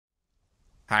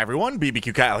Hi everyone,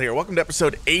 BBQ Kyle here. Welcome to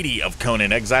episode 80 of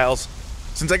Conan Exiles.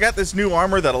 Since I got this new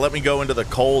armor that'll let me go into the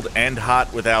cold and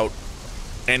hot without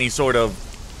any sort of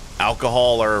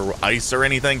alcohol or ice or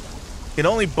anything, it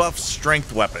only buffs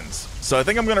strength weapons. So I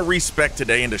think I'm going to respec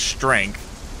today into strength,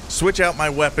 switch out my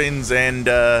weapons, and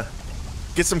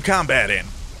get some combat in.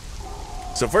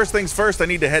 So first things first, I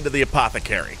need to head to the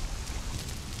apothecary.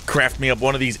 Craft me up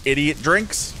one of these idiot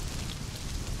drinks.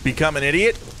 Become an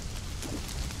idiot.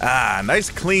 Ah,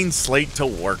 nice clean slate to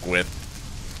work with.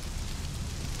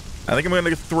 I think I'm going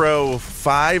to throw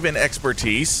 5 in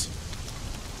expertise,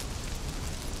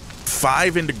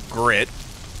 5 into grit,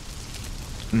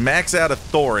 max out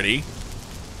authority.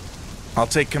 I'll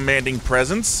take commanding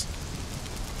presence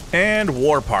and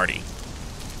war party.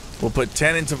 We'll put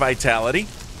 10 into vitality,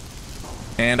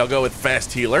 and I'll go with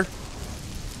fast healer,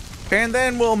 and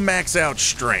then we'll max out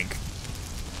strength.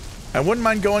 I wouldn't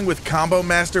mind going with Combo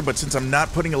Master, but since I'm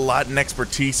not putting a lot in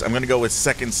expertise, I'm going to go with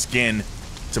Second Skin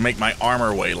to make my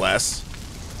armor weigh less.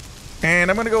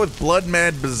 And I'm going to go with Blood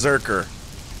Mad Berserker,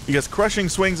 because Crushing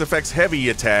Swings affects heavy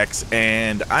attacks,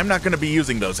 and I'm not going to be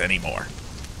using those anymore.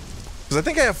 Because I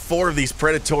think I have 4 of these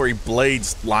Predatory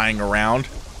Blades lying around,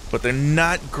 but they're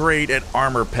not great at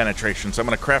armor penetration, so I'm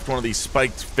going to craft one of these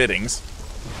spiked fittings.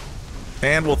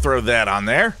 And we'll throw that on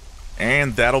there,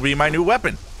 and that'll be my new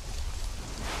weapon.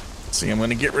 See, I'm going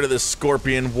to get rid of this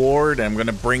Scorpion Ward. I'm going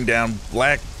to bring down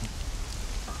Black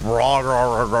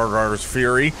Rawr's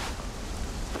Fury.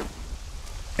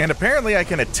 And apparently I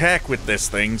can attack with this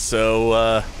thing,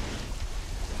 so,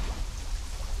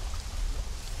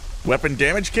 weapon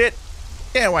damage kit?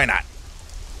 Yeah, why not?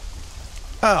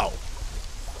 Oh.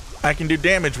 I can do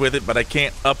damage with it, but I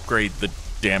can't upgrade the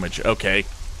damage. Okay.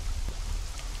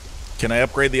 Can I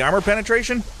upgrade the armor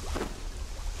penetration?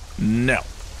 No.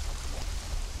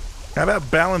 How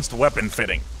about balanced weapon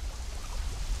fitting?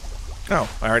 Oh,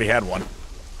 I already had one.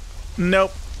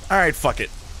 Nope. Alright, fuck it.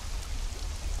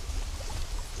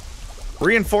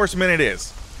 Reinforcement it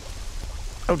is.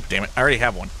 Oh, damn it. I already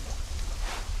have one.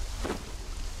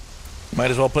 Might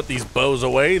as well put these bows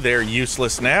away. They're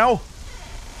useless now.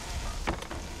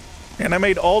 And I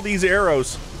made all these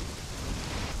arrows.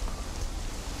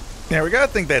 There we go. I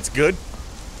think that's good.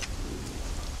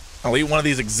 I'll eat one of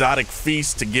these exotic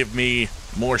feasts to give me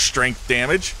more strength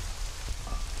damage.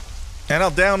 And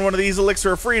I'll down one of these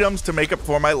Elixir of Freedoms to make up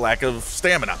for my lack of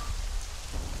stamina.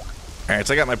 Alright,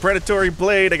 so I got my Predatory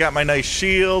Blade, I got my nice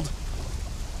shield.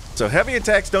 So heavy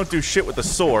attacks don't do shit with the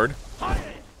sword.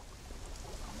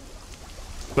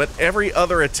 But every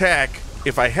other attack,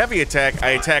 if I heavy attack,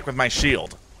 I attack with my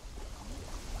shield.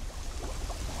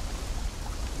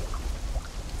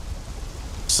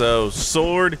 So,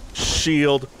 sword,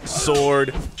 shield,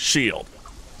 shield.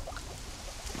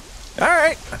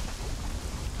 Alright.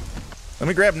 Let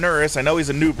me grab Nurus. I know he's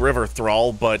a noob river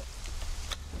thrall, but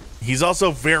he's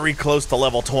also very close to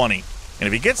level 20. And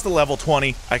if he gets to level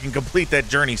 20, I can complete that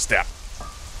journey step.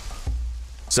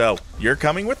 So, you're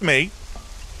coming with me.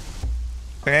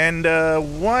 And,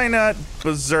 why not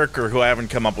Berserker, who I haven't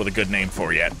come up with a good name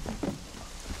for yet?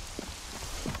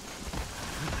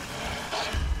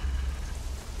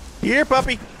 Here,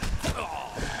 puppy.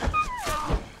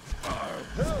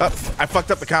 Oh, I fucked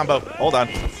up the combo. Hold on.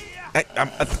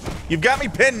 You've got me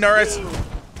pinned, Nurus.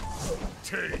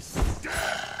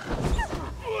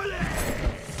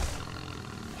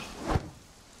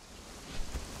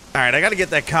 Alright, I gotta get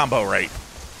that combo right.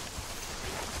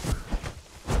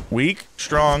 Weak,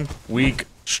 strong, weak,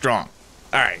 strong.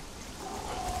 Alright.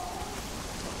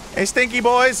 Hey, stinky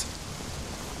boys.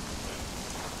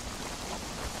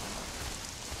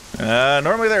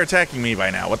 Normally they're attacking me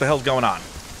by now. What the hell's going on?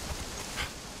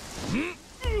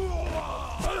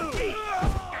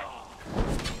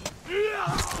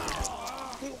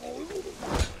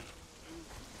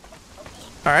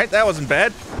 Alright, that wasn't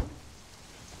bad.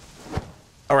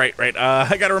 Alright, right.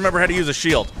 I gotta remember how to use a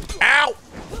shield. Ow!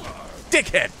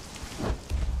 Dickhead!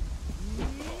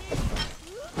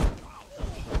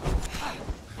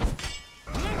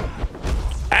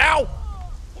 Ow!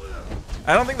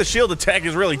 I don't think the shield attack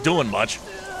is really doing much.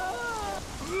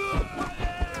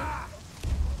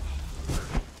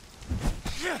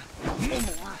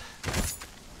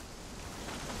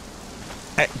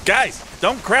 Hey, guys,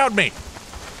 don't crowd me.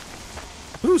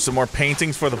 Ooh, some more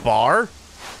paintings for the bar.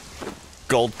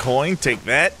 Gold coin, take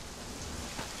that.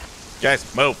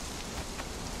 Guys, move.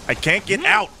 I can't get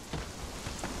out.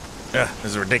 Ugh, this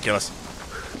is ridiculous.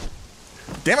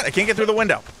 Damn it, I can't get through the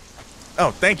window.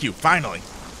 Oh, thank you, finally.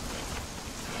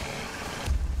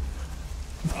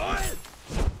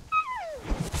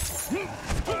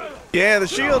 Yeah, the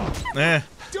shield.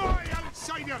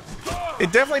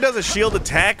 It definitely does a shield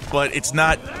attack, but it's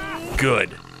not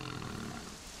good.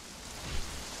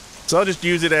 So I'll just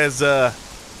use it as a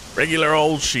regular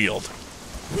old shield.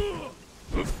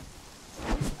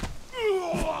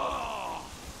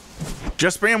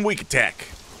 Just spam weak attack.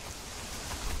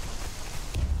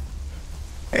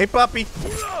 Hey, puppy.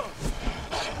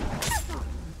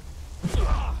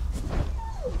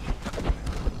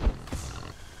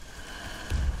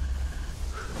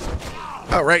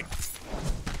 All right.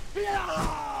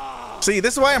 See,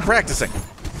 this is why I'm practicing.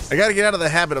 I gotta get out of the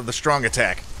habit of the strong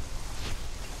attack.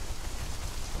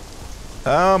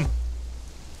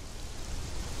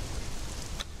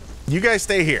 You guys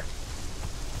stay here.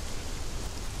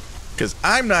 Because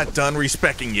I'm not done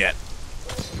respecking yet.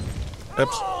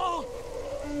 Oops.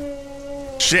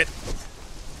 Shit.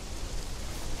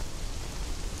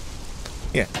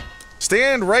 Yeah.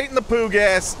 Stand right in the poo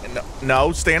gas.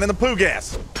 No, stand in the poo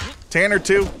gas. Tanner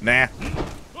too? Nah.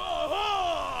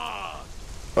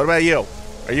 What about you?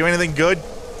 Are you anything good?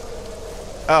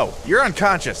 Oh, you're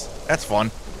unconscious. That's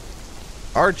fun.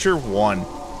 Archer 1.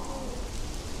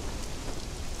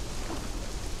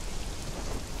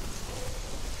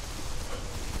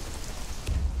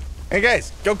 Hey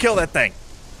guys, go kill that thing.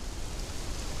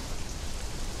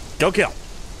 Go kill.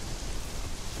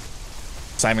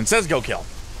 Simon says go kill.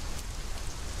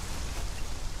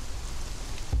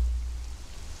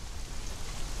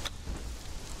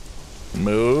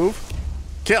 Move.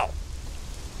 Kill.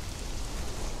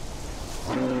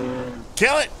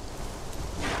 Kill it.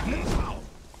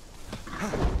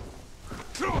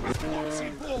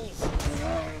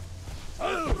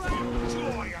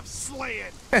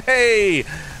 Hey,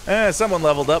 someone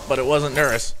leveled up, but it wasn't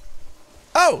Nurse.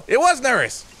 Oh, it was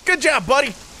Nurse. Good job,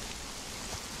 buddy.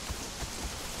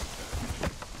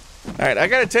 All right, I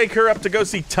gotta take her up to go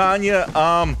see Tanya.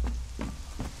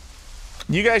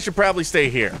 You guys should probably stay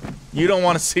here. You don't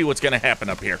want to see what's gonna happen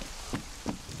up here.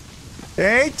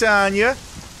 Hey, Tanya.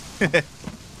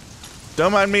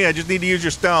 Don't mind me, I just need to use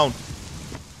your stone.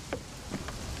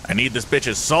 I need this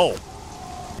bitch's soul.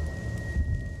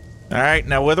 All right,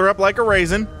 now wither up like a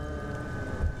raisin.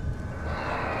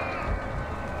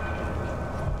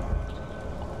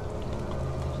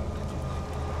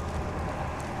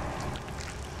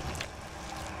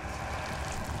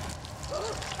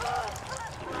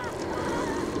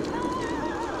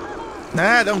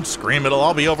 Nah, don't scream, it'll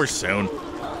all be over soon.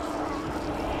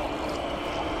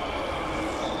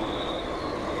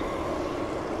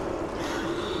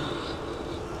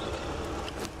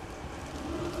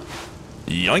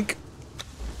 Yoink.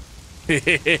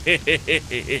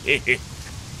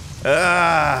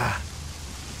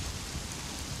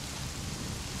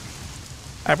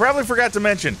 I probably forgot to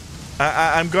mention,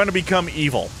 I'm going to become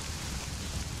evil.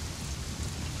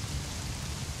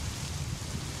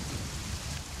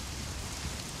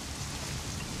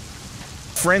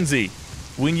 Frenzy.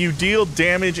 When you deal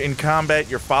damage in combat,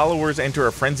 your followers enter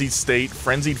a frenzied state.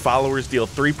 Frenzied followers deal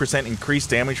 3% increased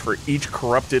damage for each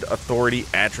corrupted authority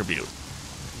attribute,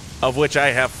 of which I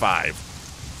have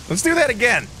 5. Let's do that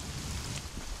again.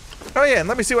 Oh yeah, and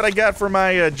let me see what I got for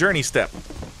my journey step.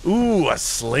 Ooh, a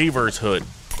slaver's hood.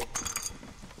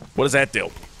 What does that do?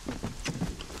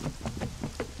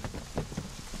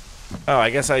 Oh, I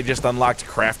guess I just unlocked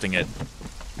crafting it.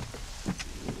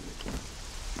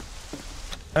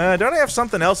 Don't I have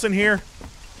something else in here?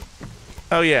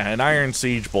 Oh yeah, an iron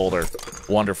siege boulder.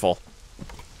 Wonderful.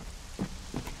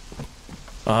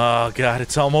 Oh god,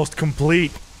 it's almost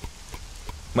complete.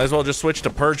 Might as well just switch to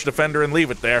Purge Defender and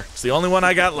leave it there. It's the only one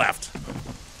I got left.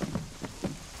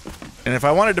 And if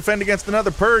I want to defend against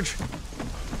another Purge,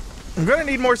 I'm gonna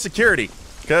need more security,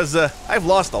 because I've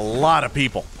lost a lot of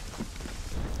people.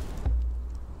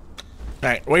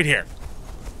 Alright, wait here.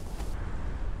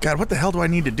 God, what the hell do I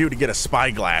need to do to get a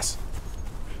spyglass?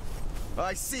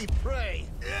 I see prey.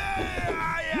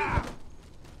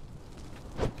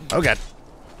 Oh god.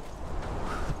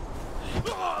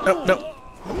 No, no.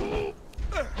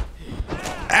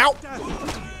 Ow!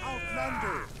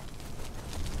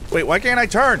 Wait, why can't I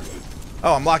turn?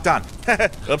 Oh, I'm locked on.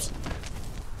 Oops.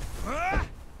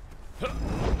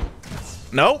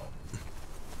 No.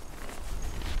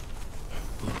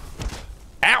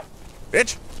 Ow!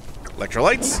 Bitch.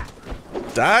 Electrolytes.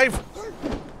 Dive.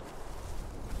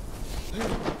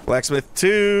 Blacksmith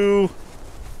 2.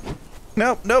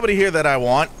 Nope, nobody here that I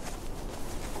want.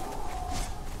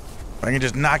 If I can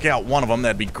just knock out one of them,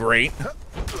 that'd be great.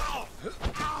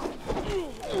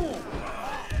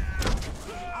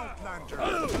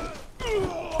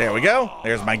 There we go.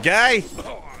 There's my guy.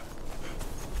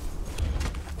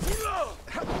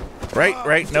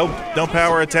 Right, no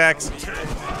power attacks.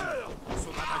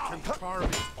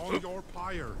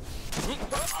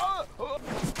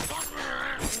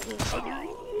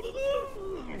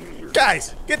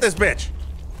 Guys, get this bitch.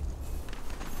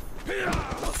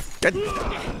 Get...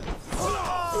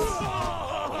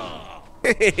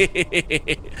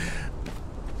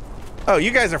 Oh,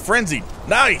 you guys are frenzied.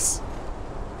 Nice.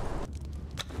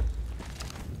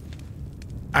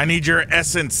 I need your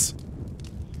essence.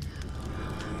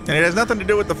 And it has nothing to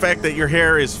do with the fact that your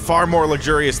hair is far more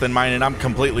luxurious than mine and I'm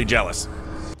completely jealous.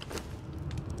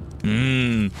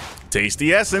 Mmm,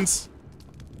 tasty essence.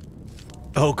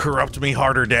 Oh, corrupt me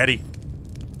harder, Daddy.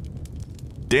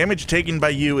 Damage taken by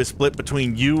you is split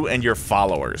between you and your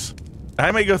followers.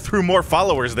 I may go through more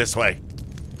followers this way.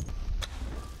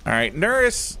 Alright,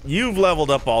 Nurse, you've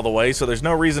leveled up all the way, so there's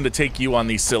no reason to take you on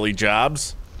these silly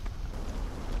jobs.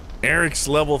 Eric's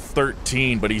level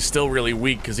 13, but he's still really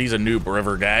weak because he's a noob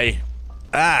river guy.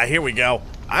 Ah, here we go.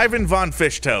 Ivan Von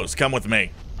Fishtoes, come with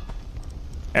me.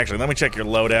 Actually, let me check your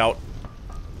loadout.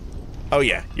 Oh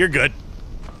yeah, you're good.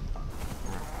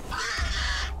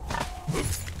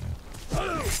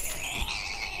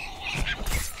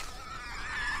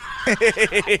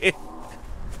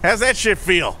 How's that shit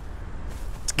feel?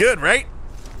 It's good, right?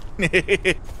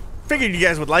 Figured you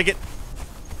guys would like it.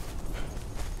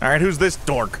 Alright, who's this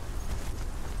dork?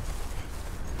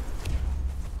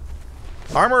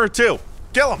 Armorer 2.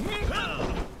 Kill him.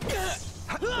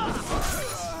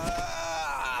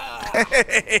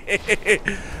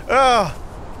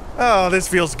 Oh, this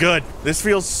feels good. This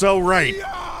feels so right.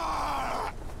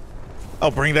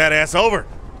 I'll bring that ass over.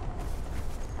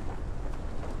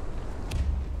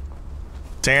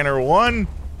 Tanner 1.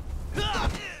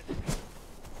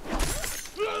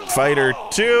 Fighter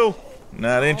 2.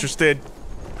 Not interested.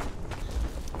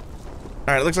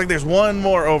 Alright, it looks like there's one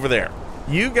more over there.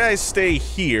 You guys stay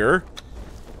here,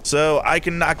 so I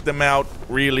can knock them out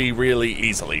really, really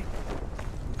easily.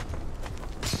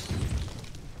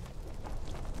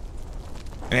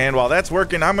 And while that's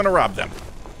working, I'm gonna rob them.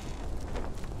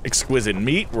 Exquisite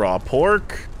meat, raw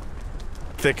pork,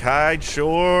 thick hide,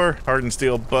 sure. Hardened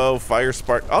steel bow, fire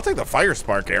spark. I'll take the fire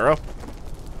spark arrow.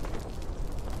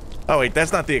 Oh wait,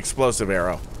 that's not the explosive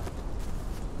arrow.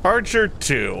 Archer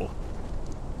 2.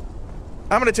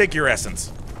 I'm gonna take your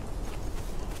essence.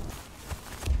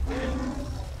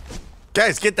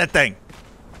 Guys, get that thing.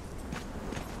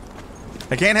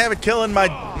 I can't have it killing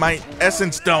my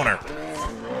essence donor.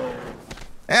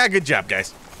 Ah, good job,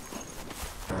 guys.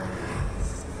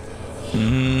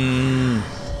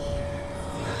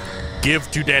 Give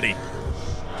to Daddy.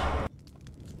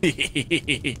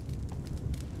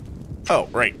 Oh,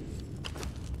 right.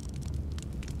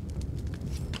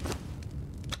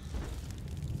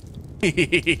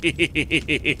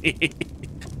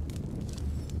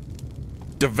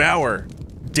 Devour.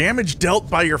 Damage dealt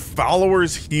by your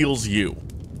followers heals you.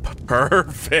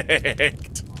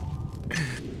 Perfect.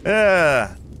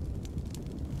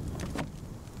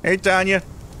 Hey, Tanya.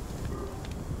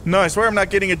 No, I swear I'm not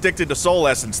getting addicted to soul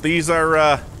essence. These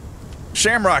are,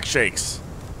 shamrock shakes.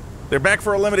 They're back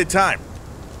for a limited time.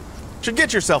 Should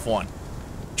get yourself one.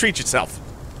 Treat yourself.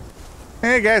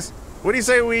 Hey, guys. What do you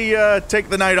say we, take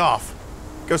the night off?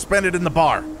 Go spend it in the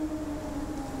bar.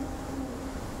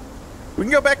 We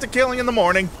can go back to killing in the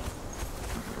morning.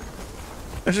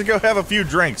 I should go have a few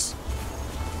drinks.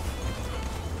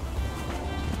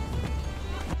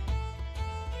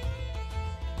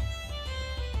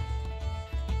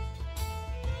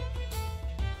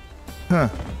 Huh.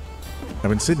 I've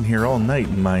been sitting here all night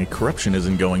and my corruption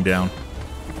isn't going down.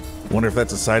 Wonder if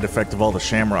that's a side effect of all the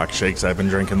shamrock shakes I've been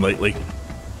drinking lately.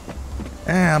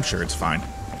 I'm sure it's fine.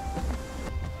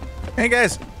 Hey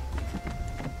guys.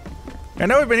 I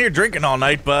know we've been here drinking all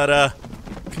night, but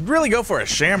could really go for a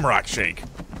shamrock shake. You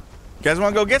guys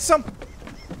want to go get some?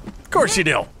 Of course you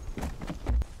do.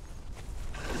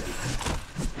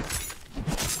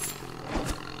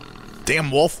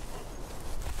 Damn wolf.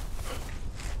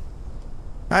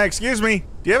 Hi, excuse me.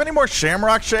 Do you have any more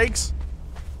shamrock shakes?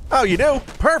 Oh, you do?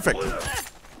 Perfect.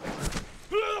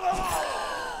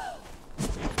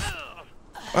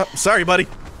 Oh, sorry, buddy.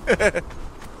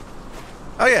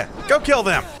 Oh yeah, go kill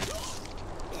them.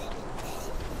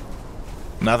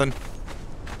 Nothing.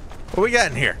 What we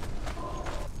got in here?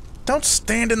 Don't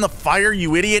stand in the fire,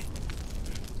 you idiot.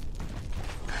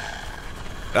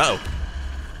 Uh-oh.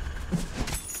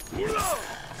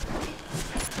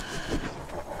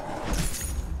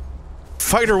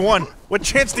 Fighter 1, what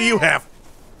chance do you have?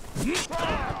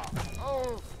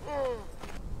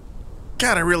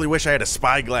 God, I really wish I had a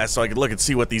spyglass so I could look and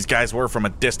see what these guys were from a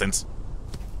distance.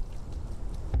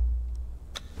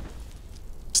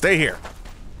 Stay here.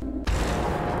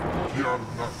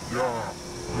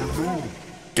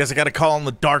 Guess I gotta call on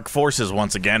the dark forces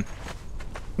once again.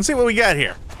 Let's see what we got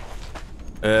here.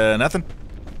 Nothing.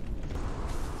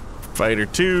 Fighter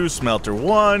 2, Smelter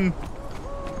 1.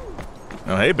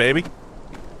 Oh, hey, baby.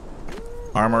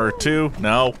 Armorer 2,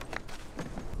 no.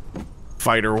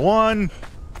 Fighter 1.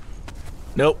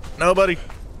 Nope, nobody.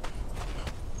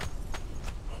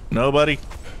 Nobody.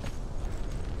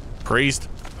 Priest.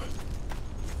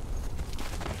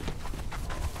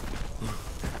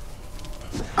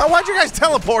 Oh, why'd you guys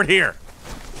teleport here?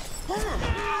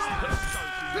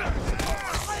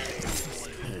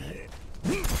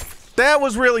 That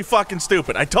was really fucking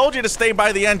stupid. I told you to stay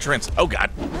by the entrance. Oh,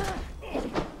 God.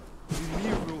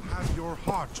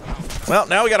 Well,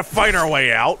 now we gotta fight our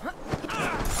way out.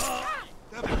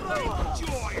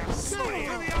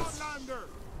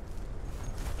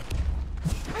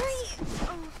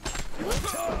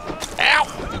 Ow!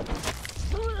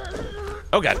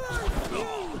 Oh, God.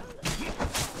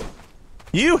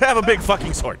 You have a big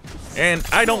fucking sword, and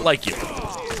I don't like you.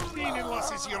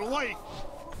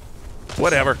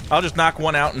 Whatever. I'll just knock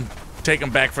one out and take them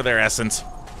back for their essence.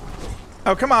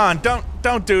 Oh, come on.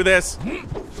 Don't do this.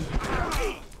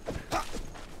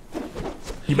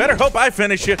 You better hope I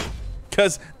finish you,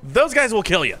 because those guys will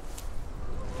kill you.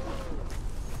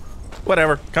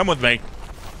 Whatever. Come with me.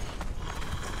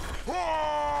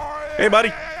 Hey,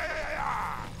 buddy.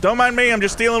 Don't mind me. I'm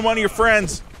just stealing one of your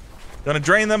friends. Gonna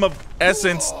drain them of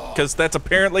essence, because that's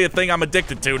apparently a thing I'm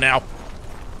addicted to now.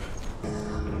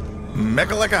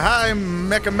 Mecha Lecca Hi,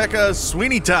 Mecha Mecha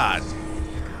Sweeney Todd.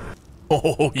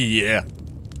 Oh, yeah.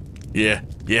 Yeah.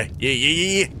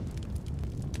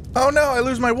 Oh no, I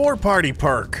lose my War Party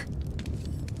perk.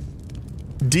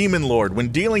 Demon Lord. When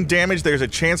dealing damage, there's a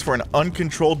chance for an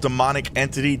uncontrolled demonic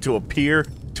entity to appear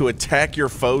to attack your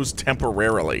foes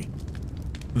temporarily.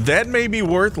 That may be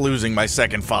worth losing my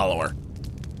second follower.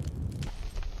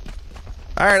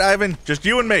 Alright, Ivan, just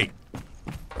you and me.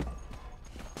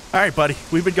 Alright, buddy,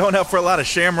 we've been going out for a lot of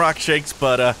shamrock shakes,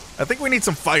 but I think we need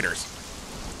some fighters.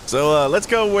 So let's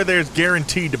go where there's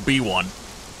guaranteed to be one.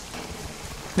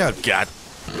 Oh, God.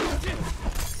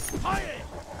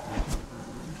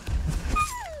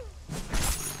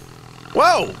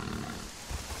 Whoa!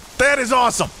 That is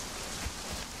awesome!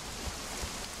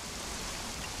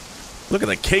 Look at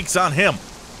the cakes on him.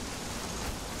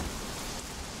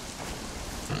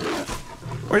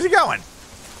 Where's he going?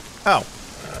 Oh.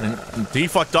 He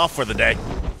fucked off for the day.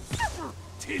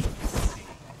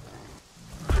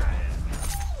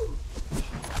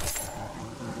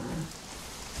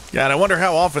 God, I wonder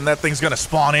how often that thing's gonna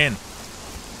spawn in.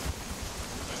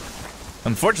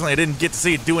 Unfortunately, I didn't get to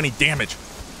see it do any damage.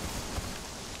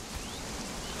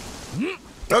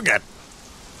 Oh, God.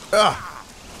 Ugh.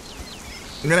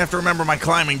 I'm gonna have to remember my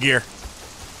climbing gear.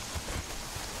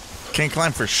 Can't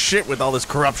climb for shit with all this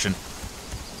corruption.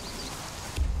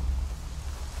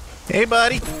 Hey,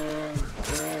 buddy.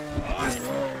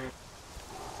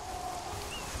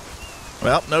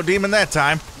 Well, no demon that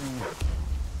time.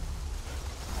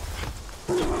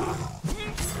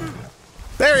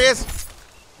 There he is.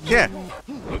 Yeah.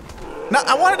 Now,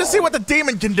 I wanted to see what the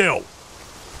demon can do.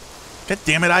 God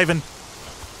damn it, Ivan.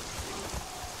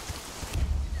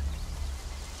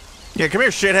 Yeah, come here,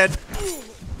 shithead.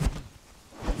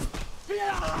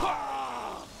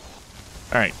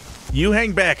 Alright. You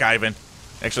hang back, Ivan.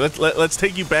 Actually, let's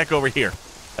take you back over here.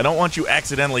 I don't want you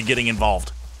accidentally getting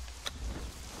involved.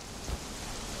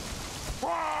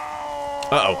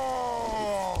 Uh-oh.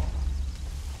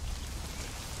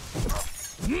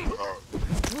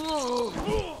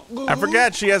 I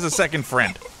forgot she has a second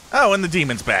friend. Oh, and the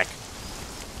demon's back.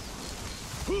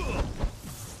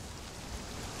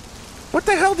 What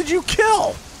the hell did you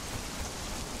kill?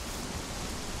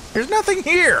 There's nothing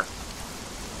here.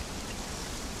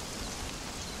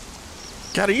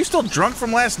 God, are you still drunk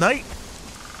from last night?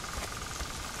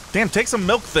 Damn, take some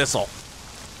milk thistle.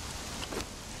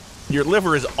 Your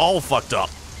liver is all fucked up.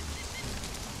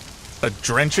 A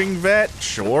drenching vat?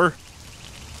 Sure.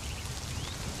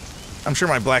 I'm sure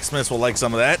my blacksmiths will like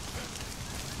some of that.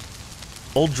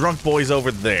 Old drunk boy's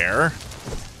over there.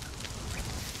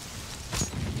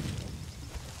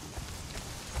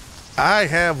 I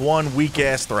have one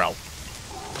weak-ass throw.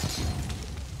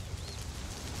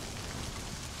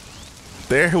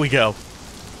 There we go.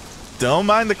 Don't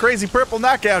mind the crazy purple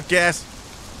knockout gas.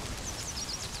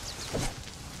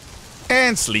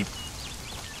 And sleep.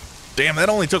 Damn, that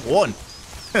only took one.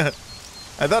 I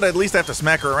thought I'd at least have to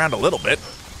smack her around a little bit.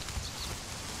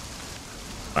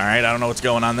 Alright, I don't know what's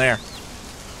going on there.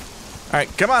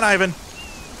 Alright, come on, Ivan.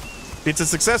 It's a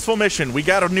successful mission. We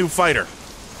got a new fighter.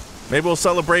 Maybe we'll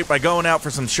celebrate by going out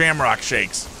for some shamrock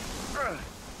shakes.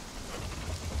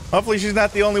 Hopefully she's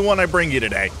not the only one I bring you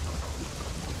today.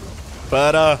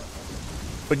 But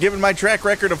given my track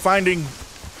record of finding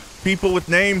people with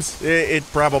names, it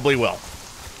probably will.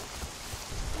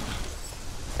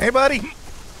 Hey, buddy.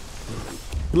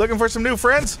 You looking for some new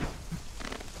friends?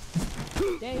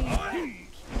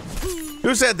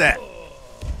 Who said that?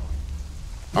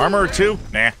 Armor 2?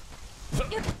 Nah. So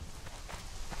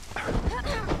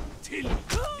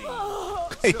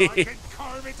I can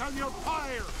carve it on your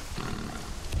pyre.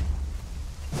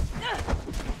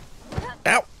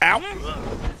 Ow, ow.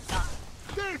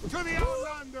 Death to the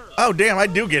Outlander. Oh, damn, I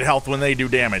do get health when they do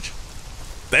damage.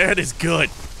 That is good.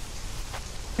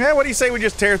 Yeah, what do you say we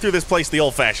just tear through this place the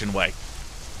old-fashioned way?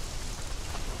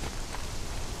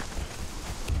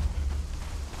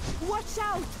 Watch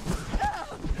out!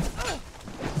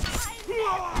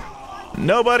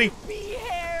 Nobody. Be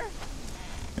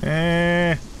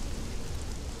here.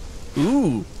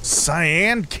 Ooh,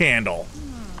 cyan candle.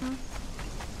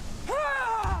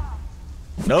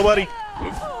 Nobody.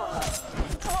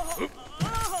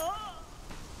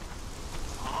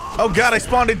 Oh god, I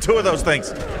spawned in 2 of those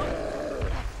things.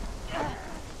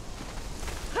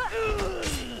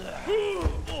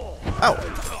 Oh.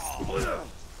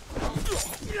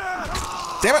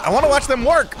 Damn it, I want to watch them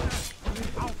work.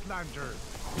 Outlander.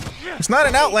 It's not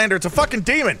an Outlander, it's a fucking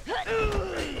demon.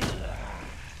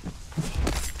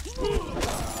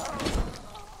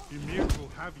 Ymir will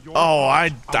have your Oh,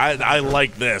 I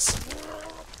like this.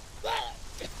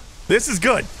 This is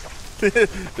good.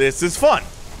 This is fun.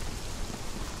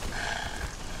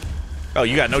 Oh,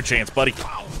 you got no chance, buddy.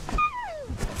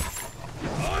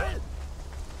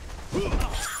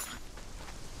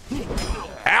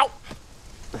 Ow!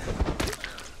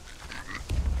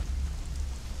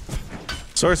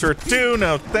 Sorcerer 2,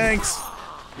 no thanks.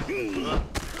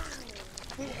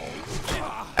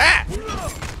 Ah!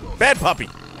 Bad puppy.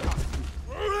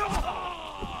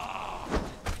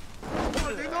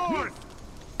 For the north.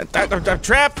 I'm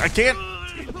trapped. I can't.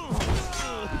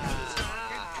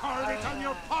 Carve it on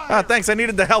your pyre. Ah, thanks. I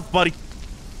needed the health, buddy.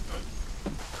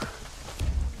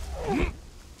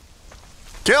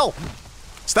 Kill.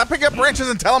 Stop picking up branches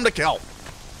and tell him to kill.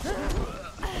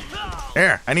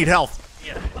 Here, I need health.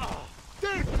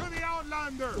 Death to the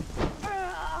Outlander.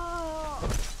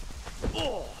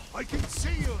 Oh, I can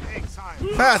see you, Exile.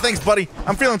 Ah, thanks, buddy.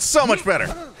 I'm feeling so much better.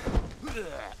 Here,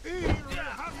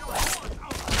 have your sword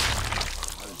out.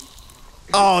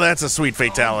 Oh, that's a sweet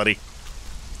fatality.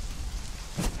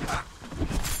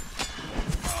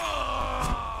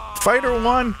 Fighter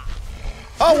 1.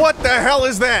 Oh, what the hell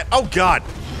is that? Oh, God.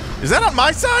 Is that on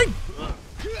my side?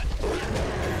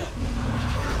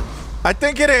 I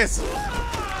think it is.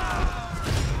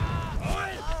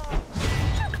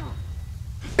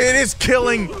 It is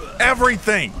killing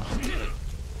everything.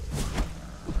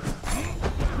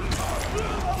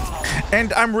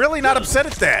 And I'm really not upset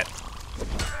at that.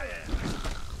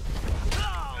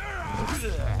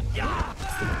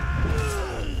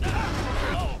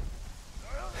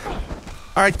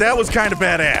 All right, that was kind of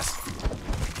badass.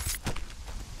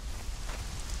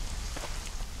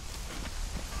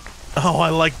 Oh, I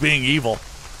like being evil.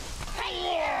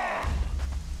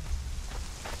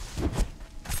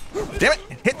 Damn it,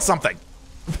 hit something.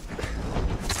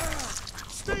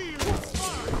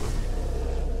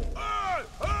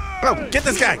 Oh, get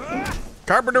this guy.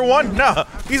 Carpenter 1? No,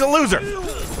 he's a loser.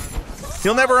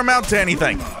 He'll never amount to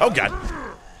anything. Oh, God.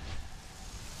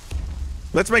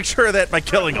 Let's make sure of that by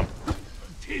killing him.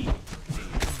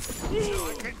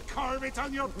 I can carve it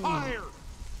on your pyre.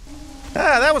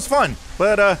 Ah, that was fun.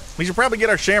 But, we should probably get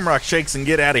our shamrock shakes and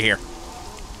get out of here.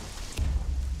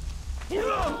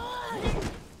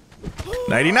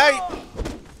 Nighty-night.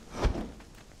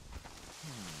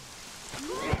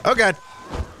 Oh, God.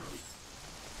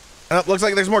 Oh, looks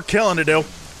like there's more killing to do.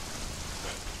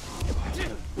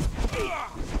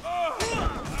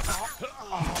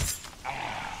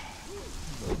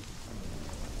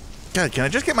 God, can I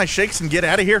just get my shakes and get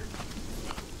out of here?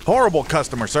 Horrible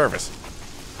customer service.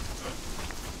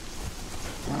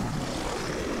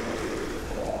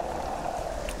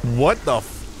 What the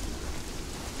f...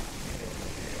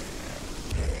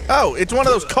 Oh, it's one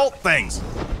of those cult things.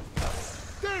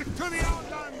 Death to the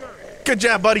Outlander. Good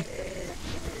job, buddy.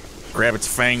 Grab its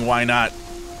fang, why not?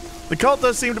 The cult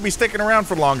does seem to be sticking around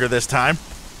for longer this time.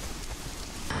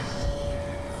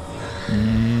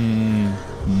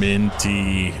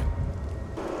 Minty.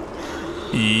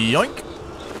 Yoink.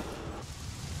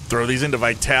 Throw these into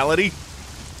Vitality.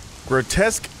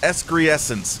 Grotesque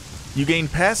Excrescence. You gain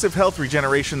passive health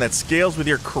regeneration that scales with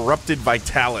your corrupted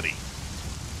Vitality.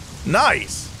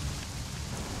 Nice.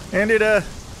 And it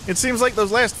It seems like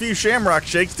those last few shamrock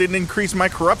shakes didn't increase my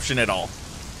corruption at all.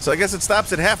 So I guess it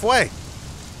stops at halfway.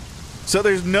 So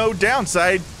there's no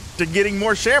downside to getting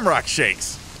more shamrock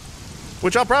shakes,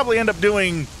 which I'll probably end up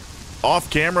doing off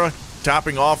camera,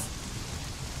 topping off.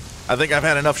 I think I've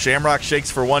had enough shamrock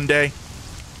shakes for one day.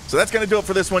 So that's going to do it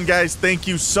for this one, guys. Thank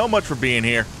you so much for being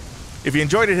here. If you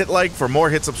enjoyed it, hit like. For more,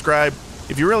 hit subscribe.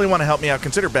 If you really want to help me out,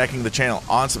 consider backing the channel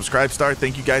on Subscribestar.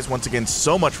 Thank you guys once again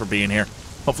so much for being here.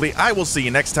 Hopefully, I will see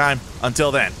you next time.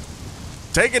 Until then,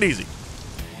 take it easy.